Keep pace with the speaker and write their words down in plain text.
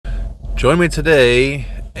Join me today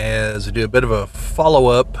as I do a bit of a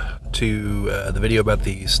follow-up to the video about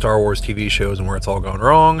the Star Wars TV shows and where it's all gone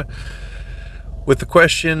wrong, with the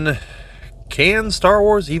question, can Star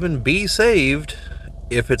Wars even be saved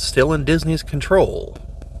if it's still in Disney's control?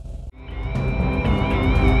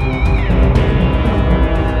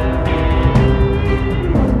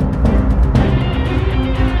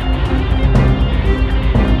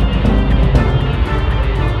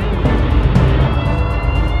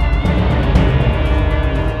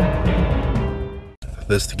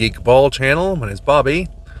 This is the Geek Ball channel. My name is Bobby,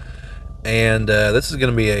 and this is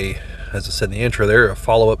going to be as I said in the intro there, a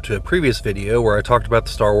follow-up to a previous video where I talked about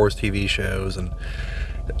the Star Wars TV shows and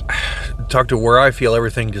talked to where I feel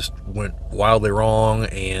everything just went wildly wrong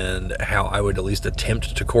and how I would at least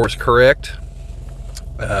attempt to course correct.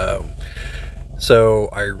 So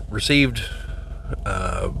I received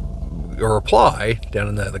a reply down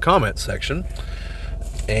in the comments section,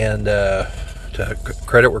 and to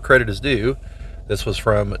credit where credit is due, this was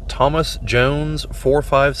from Thomas Jones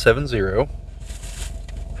 4570,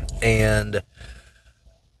 and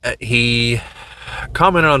he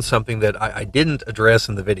commented on something that I didn't address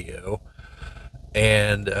in the video,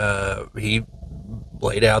 and he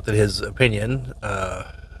laid out that his opinion,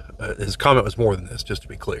 his comment was more than this, just to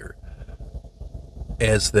be clear,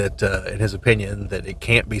 is that in his opinion that it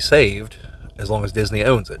can't be saved as long as Disney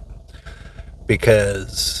owns it,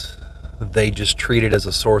 because they just treat it as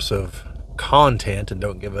a source of content and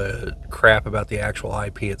don't give a crap about the actual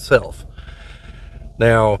IP itself.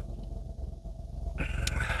 Now,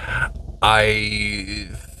 I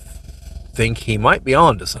think he might be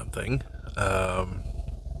onto something.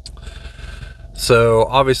 So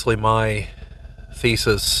obviously my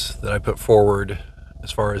thesis that I put forward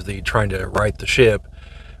as far as the trying to right the ship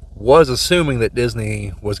was assuming that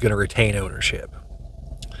Disney was going to retain ownership.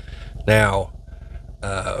 Now,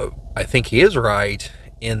 I think he is right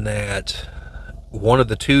in that one of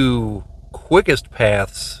the two quickest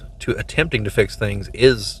paths to attempting to fix things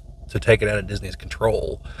is to take it out of Disney's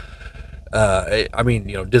control. I mean,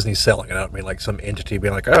 you know, Disney's selling it. I don't mean like some entity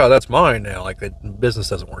being like, oh, that's mine now. Like, the business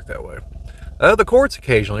doesn't work that way. The courts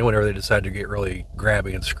occasionally, whenever they decide to get really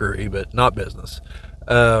grabby and screwy, but not business.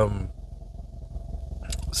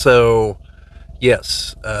 So,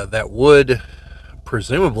 yes, that would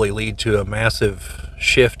presumably lead to a massive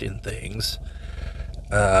shift in things.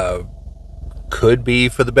 Could be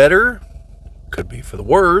for the better, could be for the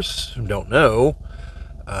worse, don't know.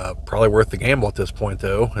 Probably worth the gamble at this point,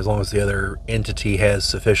 though, as long as the other entity has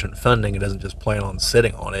sufficient funding and doesn't just plan on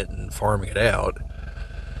sitting on it and farming it out.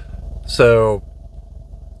 So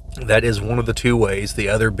that is one of the two ways, the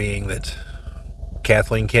other being that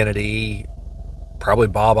Kathleen Kennedy, probably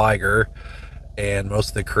Bob Iger, and most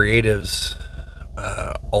of the creatives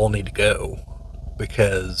all need to go,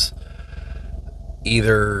 because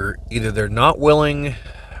either they're not willing,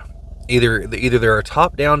 either there are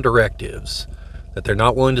top-down directives that they're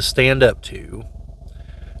not willing to stand up to,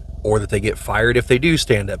 or that they get fired if they do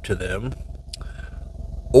stand up to them,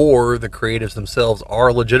 or the creatives themselves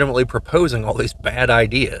are legitimately proposing all these bad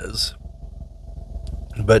ideas,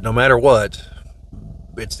 but no matter what,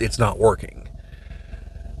 it's not working.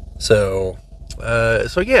 So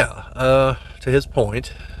yeah, to his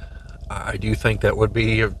point, I do think that would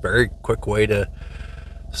be a very quick way to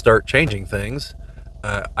start changing things.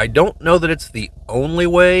 I don't know that it's the only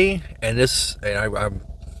way, and I'm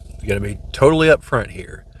going to be totally upfront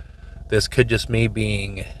here. This could just me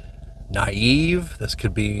being naive. This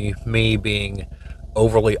could be me being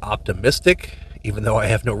overly optimistic, even though I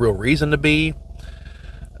have no real reason to be.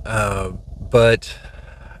 But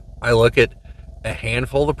I look at a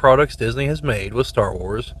handful of the products Disney has made with Star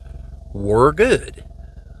Wars were good.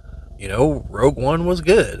 You know, Rogue One was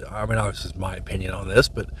good. I mean, this is my opinion on this,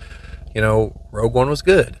 but, you know, Rogue One was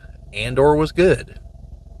good. Andor was good.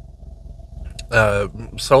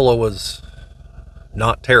 Solo was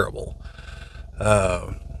not terrible.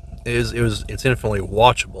 It's infinitely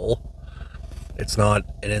watchable. It's not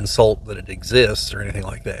an insult that it exists or anything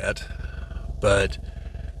like that, but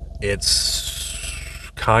it's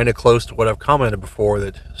kind of close to what I've commented before,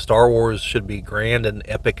 that Star Wars should be grand and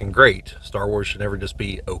epic and great. Star Wars should never just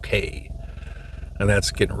be okay. And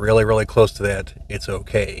that's getting really, really close to that. It's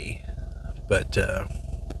okay. But,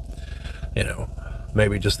 you know,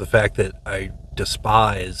 maybe just the fact that I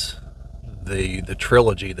despise the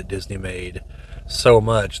trilogy that Disney made so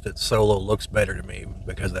much that Solo looks better to me,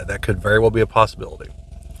 because that could very well be a possibility.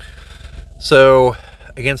 So,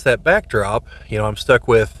 against that backdrop, you know, I'm stuck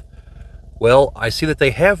with, well, I see that they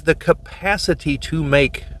have the capacity to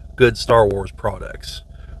make good Star Wars products,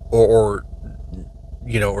 or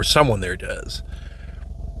you know, or someone there does.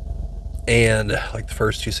 And like the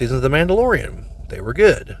first 2 seasons of The Mandalorian, they were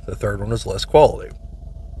good. The third one was less quality.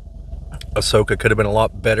 Ahsoka could have been a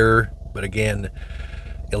lot better, but again,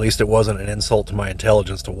 at least it wasn't an insult to my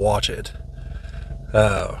intelligence to watch it.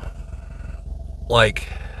 Like,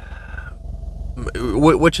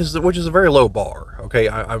 which is a very low bar. Okay,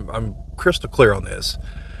 I'm crystal clear on this.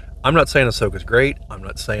 I'm not saying Ahsoka's great. I'm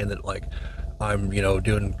not saying that like I'm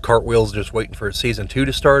doing cartwheels just waiting for season 2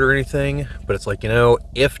 to start or anything. But it's like,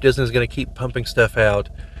 if Disney's going to keep pumping stuff out,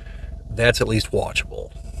 that's at least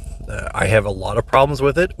watchable. I have a lot of problems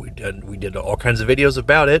with it. We did all kinds of videos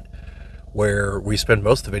about it, where we spend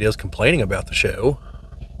most of the videos complaining about the show.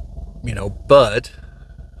 But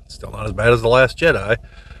it's still not as bad as The Last Jedi,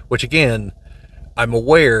 which again, I'm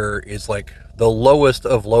aware is like the lowest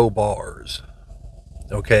of low bars.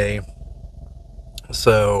 Okay,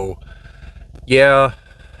 so yeah,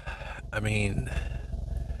 I mean,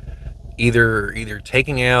 either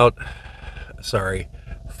taking out,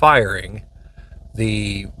 firing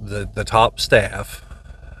the top staff,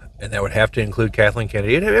 and that would have to include Kathleen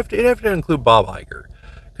Kennedy. It'd have to include Bob Iger,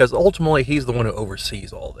 because ultimately he's the one who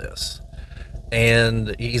oversees all this,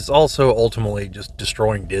 and he's also ultimately just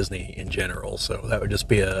destroying Disney in general. So that would just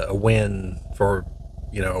be a win for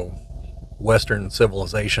Western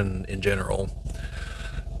civilization in general.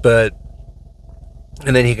 But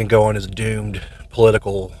and then he can go on his doomed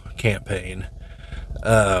political campaign.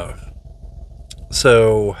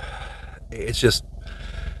 So it's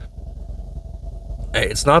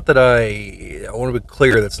not that I want to be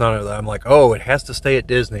clear. That's not that I'm like, oh, it has to stay at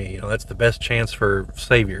Disney. That's the best chance for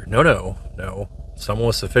savior. No. Someone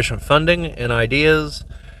with sufficient funding and ideas,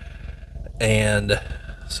 and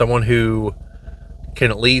someone who can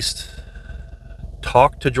at least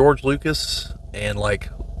talk to George Lucas, and like,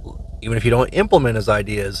 even if you don't implement his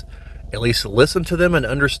ideas, at least listen to them and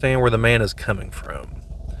understand where the man is coming from,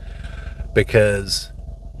 because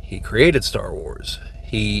he created Star Wars.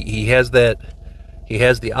 He has that. He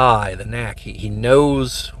has the eye, the knack. He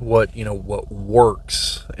knows what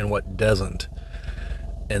works and what doesn't,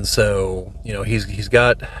 and so he's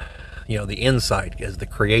got the insight as the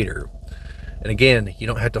creator. And again, you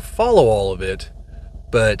don't have to follow all of it,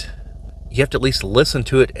 but you have to at least listen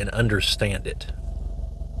to it and understand it.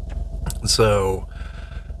 So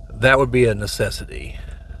that would be a necessity.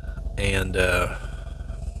 And I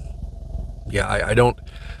don't.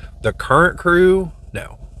 The current crew,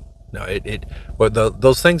 no. But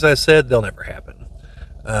those things I said, they'll never happen.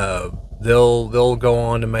 They'll go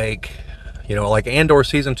on to make, like Andor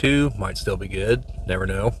season 2 might still be good. Never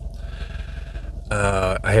know.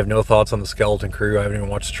 I have no thoughts on the skeleton crew. I haven't even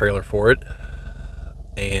watched the trailer for it.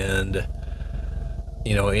 And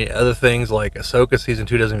other things like Ahsoka season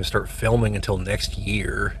 2 doesn't even start filming until next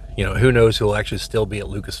year. Who knows who'll actually still be at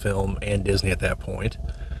Lucasfilm and Disney at that point.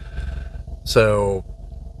 So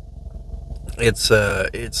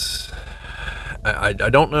I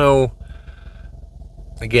don't know.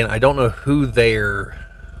 Again, I don't know who there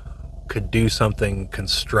could do something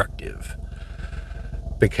constructive,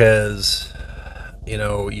 because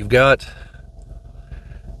you've got.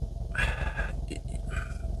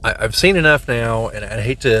 I've seen enough now, and I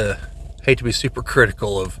hate to be super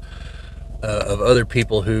critical of other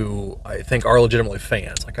people who I think are legitimately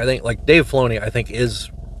fans. I think Dave Filoni, I think,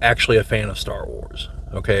 is actually a fan of Star Wars.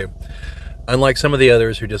 Okay, unlike some of the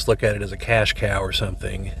others who just look at it as a cash cow or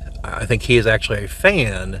something, I think he is actually a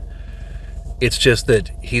fan. It's just that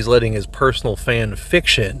he's letting his personal fan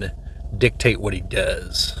fiction dictate what he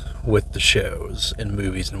does with the shows and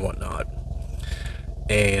movies and whatnot,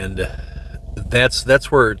 and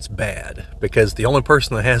that's where it's bad, because the only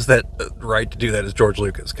person that has that right to do that is George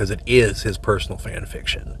Lucas, because it is his personal fan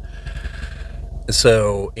fiction.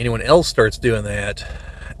 So anyone else starts doing that,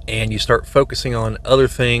 and you start focusing on other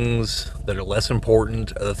things that are less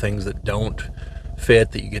important, other things that don't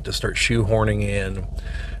fit, that you get to start shoehorning in.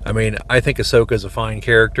 I mean, I think Ahsoka is a fine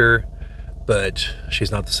character, but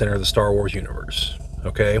she's not the center of the Star Wars universe.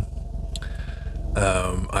 Okay.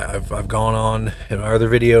 I've gone on in my other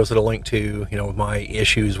videos that I'll link to, with my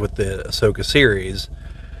issues with the Ahsoka series,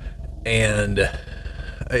 and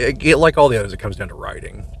like all the others, it comes down to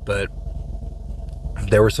writing. But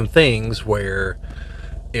there were some things where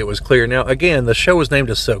it was clear. Now, again, the show was named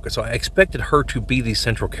Ahsoka, so I expected her to be the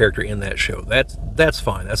central character in that show. That's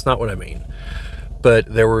fine. That's not what I mean. But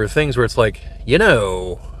there were things where it's like,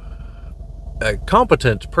 a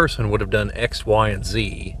competent person would have done X, Y, and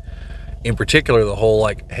Z. In particular, the whole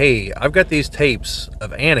hey, I've got these tapes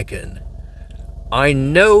of Anakin. I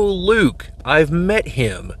know Luke. I've met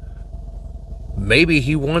him. Maybe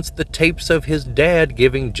he wants the tapes of his dad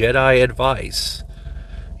giving Jedi advice.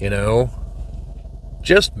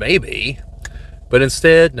 Just maybe. But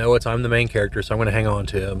instead, no, I'm the main character, so I'm going to hang on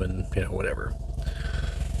to him and, whatever.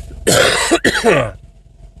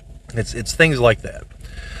 It's things like that.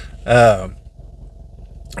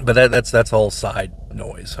 But that's all side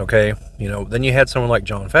noise, okay? Then you had someone like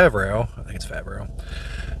Jon Favreau, I think it's Favreau,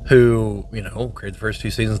 who, created the first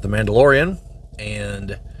 2 seasons of The Mandalorian,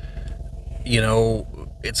 and,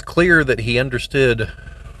 it's clear that he understood,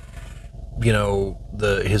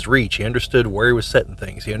 his reach. He understood where he was setting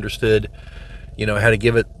things. He understood, how to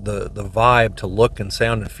give it the vibe to look and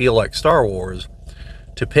sound and feel like Star Wars,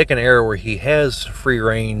 to pick an era where he has free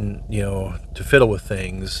reign, to fiddle with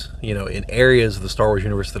things, in areas of the Star Wars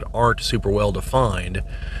universe that aren't super well defined,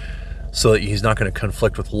 so that he's not going to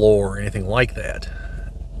conflict with lore or anything like that.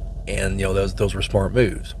 And, those were smart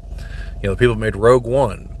moves. The people that made Rogue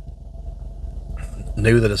One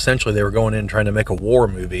knew that essentially they were going in trying to make a war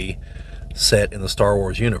movie set in the Star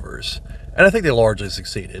Wars universe. And I think they largely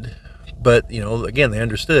succeeded. But, again, they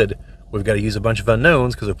understood we've got to use a bunch of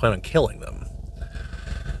unknowns because we plan on killing them.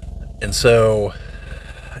 And so,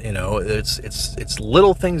 it's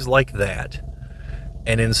little things like that.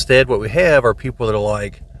 And instead what we have are people that are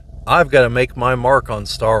like, I've got to make my mark on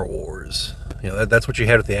Star Wars. That's what you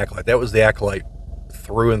had with the Acolyte. That was the Acolyte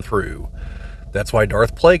through and through. That's why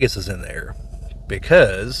Darth Plagueis is in there.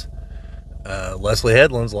 Because Leslie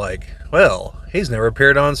Headland's like, well, he's never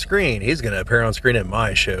appeared on screen. He's going to appear on screen in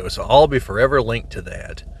my show, so I'll be forever linked to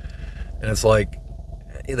that. And it's like,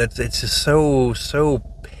 it's just so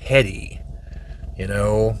petty,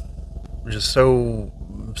 just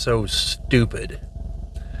so stupid.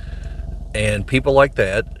 And people like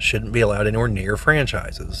that shouldn't be allowed anywhere near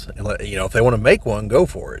franchises. And if they want to make one, go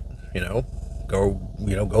for it.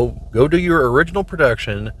 Go do your original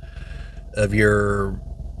production of your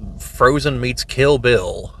Frozen meets Kill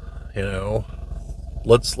Bill.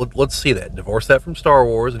 Let's see that. Divorce that from Star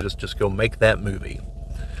Wars and just go make that movie.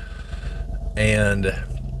 And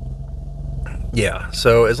yeah,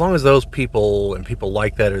 so as long as those people and people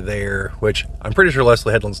like that are there, which I'm pretty sure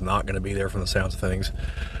Leslie Headland's not going to be there from the sounds of things,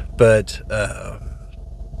 but as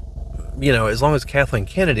long as Kathleen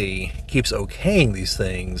Kennedy keeps okaying these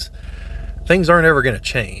things aren't ever going to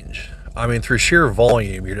change. I mean, through sheer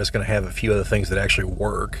volume, you're just going to have a few other things that actually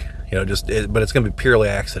work, but it's going to be purely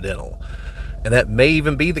accidental. And that may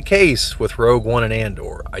even be the case with Rogue One and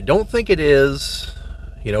Andor. I don't think it is,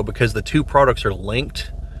 because the two products are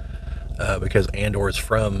linked, because Andor is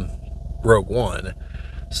from Rogue One.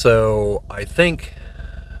 So I think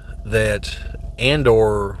that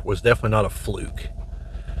Andor was definitely not a fluke.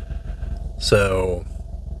 So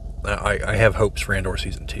I have hopes for Andor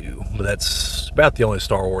Season 2, but that's about the only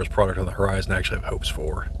Star Wars product on the horizon I actually have hopes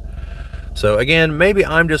for. So again, maybe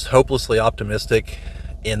I'm just hopelessly optimistic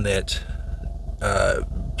in that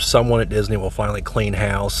someone at Disney will finally clean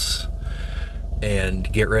house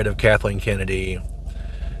and get rid of Kathleen Kennedy,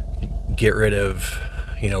 get rid of,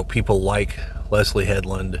 people like Leslie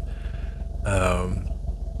Headland.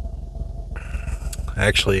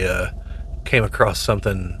 Actually came across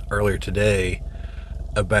something earlier today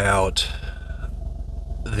about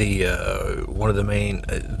the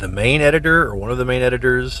main editor, or one of the main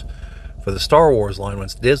editors for the Star Wars line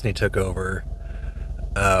once Disney took over,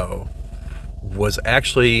 was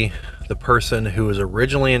actually the person who was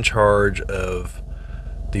originally in charge of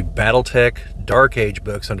the BattleTech Dark Age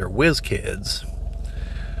books under WizKids.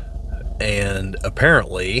 And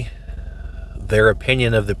apparently their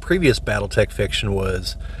opinion of the previous BattleTech fiction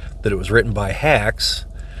was that it was written by hacks,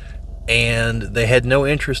 and they had no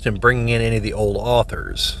interest in bringing in any of the old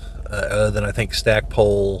authors, other than I think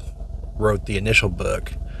Stackpole wrote the initial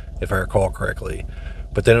book, if I recall correctly.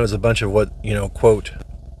 But then it was a bunch of what, quote,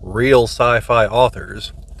 real sci-fi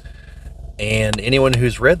authors. And anyone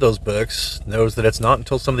who's read those books knows that it's not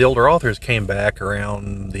until some of the older authors came back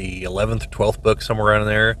around the 11th, 12th book, somewhere around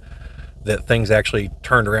there, that things actually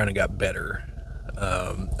turned around and got better.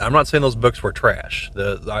 I'm not saying those books were trash.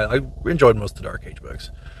 I enjoyed most of the Dark Age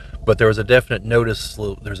books, but there was a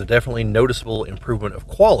definitely noticeable improvement of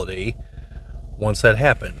quality once that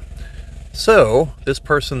happened. So this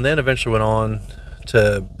person then eventually went on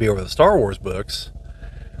to be over the Star Wars books,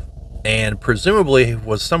 and presumably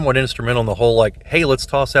was somewhat instrumental in the whole, like, hey, let's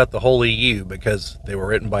toss out the whole EU because they were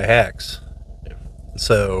written by hacks.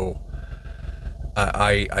 So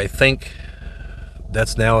I think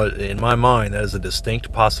that's now, in my mind, that is a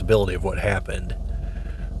distinct possibility of what happened,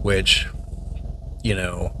 which,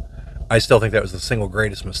 I still think that was the single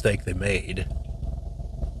greatest mistake they made.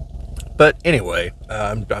 But anyway,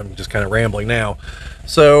 I'm just kind of rambling now.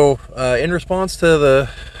 So in response to the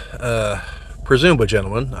Presumba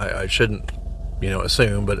gentleman, I shouldn't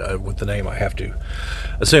assume, but with the name, I have to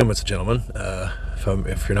assume it's a gentleman.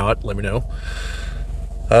 If you're not, let me know.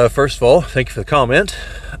 First of all, thank you for the comment.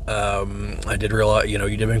 I did realize, you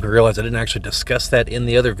did make me realize I didn't actually discuss that in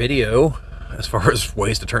the other video. As far as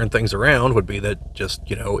ways to turn things around, would be that just,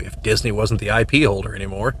 if Disney wasn't the IP holder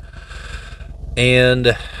anymore.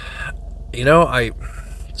 And,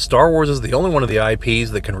 Star Wars is the only one of the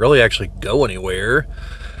IPs that can really actually go anywhere,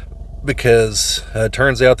 because it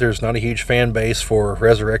turns out there's not a huge fan base for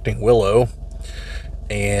resurrecting Willow,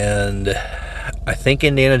 and I think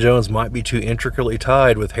Indiana Jones might be too intricately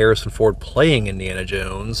tied with Harrison Ford playing Indiana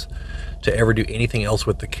Jones to ever do anything else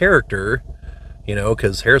with the character,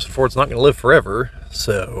 because Harrison Ford's not going to live forever.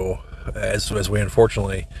 So, as we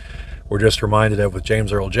unfortunately were just reminded of with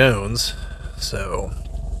James Earl Jones. So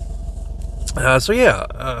yeah,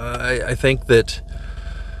 I think that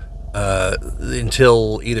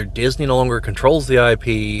until either Disney no longer controls the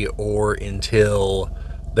IP, or until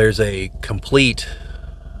there's a complete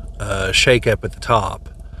shake-up at the top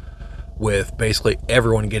with basically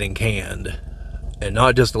everyone getting canned, and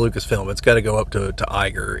not just the Lucasfilm, it's got to go up to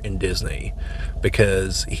Iger in Disney,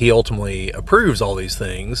 because he ultimately approves all these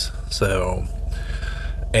things. So,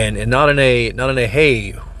 and not in a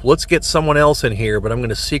hey, let's get someone else in here, but I'm going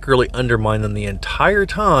to secretly undermine them the entire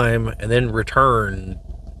time and then return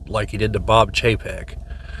like he did to Bob Chapek.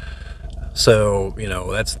 So,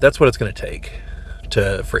 that's what it's going to take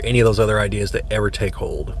for any of those other ideas to ever take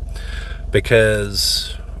hold.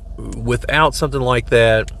 Because without something like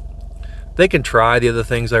that, they can try the other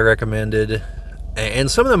things I recommended, and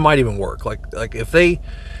some of them might even work. Like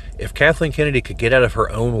if Kathleen Kennedy could get out of her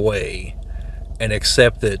own way and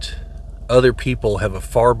accept that other people have a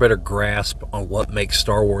far better grasp on what makes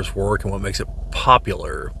Star Wars work and what makes it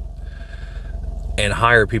popular, and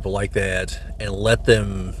hire people like that and let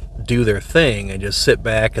them do their thing and just sit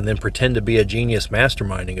back and then pretend to be a genius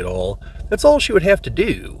masterminding it all, that's all she would have to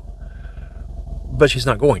do. But she's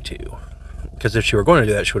not going to, because if she were going to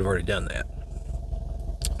do that, she would have already done that.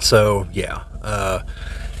 So yeah,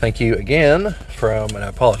 thank you again and I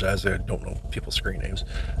apologize, I don't know people's screen names.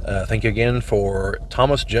 Thank you again for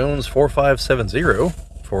Thomas Jones 4570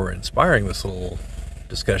 for inspiring this little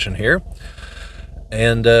discussion here.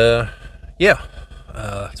 And yeah,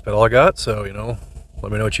 that's about all I got. So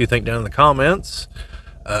let me know what you think down in the comments.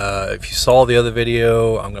 If you saw the other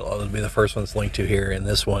video, I'll be the first one that's linked to here. In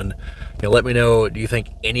this one, let me know, do you think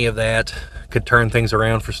any of that could turn things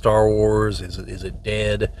around for Star Wars? Is it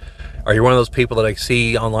dead? Are you one of those people that I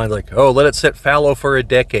see online like, oh, let it sit fallow for a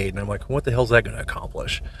decade? And I'm like, what the hell is that going to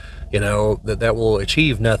accomplish? That will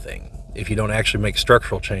achieve nothing if you don't actually make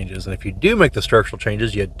structural changes. And if you do make the structural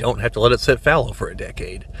changes, you don't have to let it sit fallow for a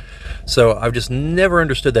decade. So I've just never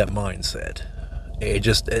understood that mindset.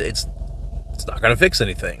 It's not going to fix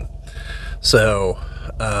anything. So,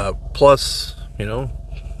 plus,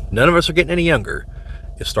 none of us are getting any younger.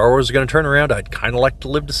 If Star Wars is going to turn around, I'd kind of like to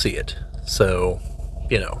live to see it. So,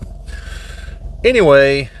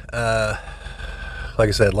 Anyway, like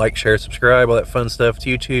I said, like, share, subscribe, all that fun stuff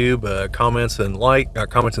to YouTube.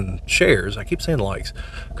 Comments and shares. I keep saying likes.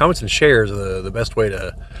 Comments and shares are the best way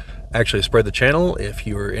to actually spread the channel if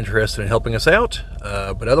you are interested in helping us out.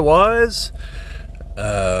 But otherwise,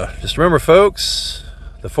 just remember, folks,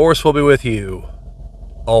 the Force will be with you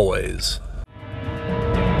always.